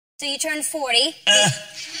So you turned 40.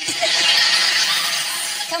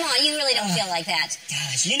 Come on, you really don't feel like that.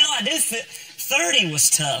 Gosh, you know, I do feel... 30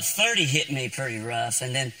 was tough. 30 hit me pretty rough.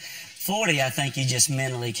 And then 40, I think you just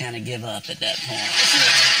mentally kind of give up at that point.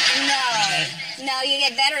 No, you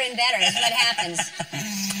get better and better. That's what happens.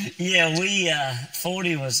 Yeah,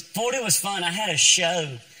 40 was fun. I had a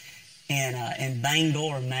show in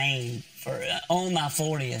Bangor, Maine on my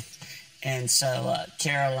 40th. And so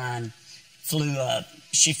Caroline flew up.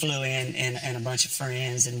 She flew in and a bunch of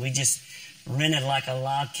friends, and we just rented like a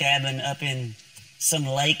log cabin up in some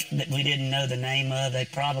lake that we didn't know the name of. They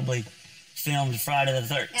probably filmed Friday the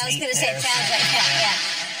 13th. I was going to say, it sounds like that,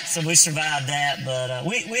 yeah. So we survived that, but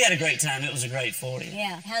we had a great time. It was a great 40.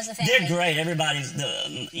 Yeah, how's the family? They're great. Everybody's,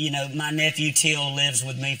 my nephew Teal lives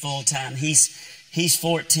with me full time. He's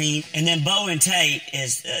 14, and then Bo and Tate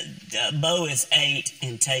is, Bo is 8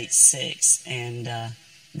 and Tate's 6, and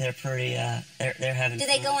they're pretty, they're having fun.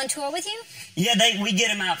 Do they go on tour with you? Yeah, we get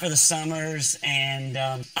them out for the summers, and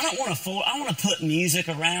I want to put music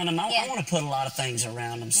around them. I want to put a lot of things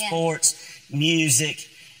around them, sports, music,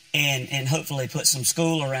 and hopefully put some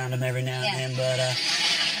school around them every now and then.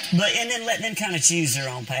 But and then let them kind of choose their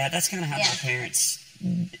own path. That's kind of how my parents,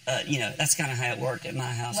 that's kind of how it worked at my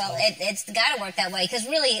house. Well, it's got to work that way, because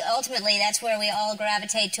really, ultimately, that's where we all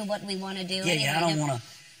gravitate to what we want to do. Yeah, I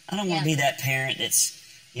don't want to be that parent that's,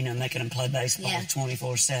 making them play baseball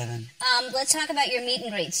 24/7. Let's talk about your meet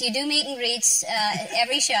and greets. You do meet and greets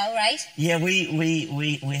every show, right? Yeah,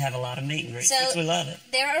 we have a lot of meet and greets. So we love it.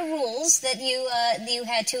 There are rules that you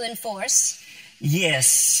had to enforce.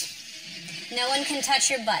 Yes. No one can touch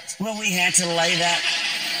your butt. Well, we had to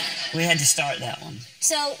we had to start that one.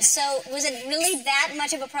 So was it really that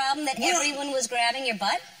much of a problem that everyone was grabbing your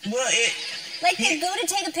butt? Well, they go to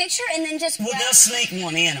take a picture and then just they'll sneak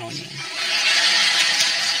one in on you.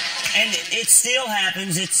 And it still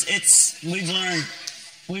happens. We've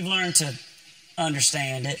learned to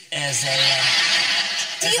understand it as a.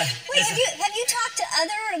 Have you talked to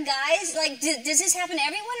other guys? Like, does this happen to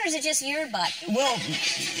everyone, or is it just your butt? Well,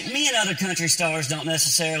 me and other country stars don't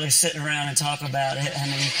necessarily sit around and talk about it.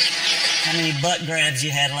 How many butt grabs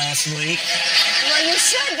you had last week? Well, you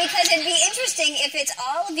should, because it'd be interesting if it's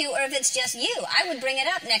all of you or if it's just you. I would bring it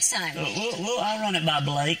up next time. I'll run it by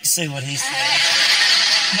Blake, see what he says.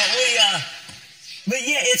 But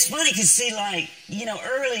yeah, it's funny because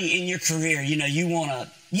early in your career, you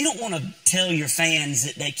don't want to tell your fans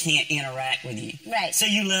that they can't interact with you. Right. So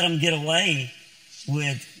you let them get away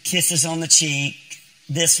with kisses on the cheek,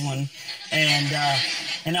 this one, and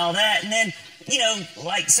all that, and then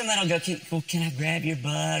like somebody will go, can I grab your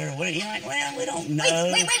butt or what? You're like, well, we don't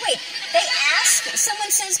know. Wait. They ask.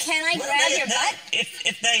 Someone says, can I grab your butt?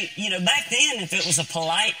 If they, back then, if it was a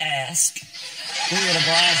polite ask, we would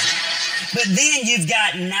oblige them. But then you've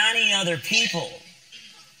got 90 other people,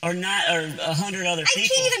 or 100 other people. I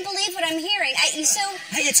can't even believe what I'm hearing. Hey,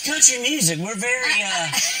 it's country music. We're very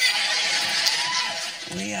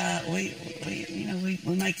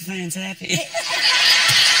we make the fans happy.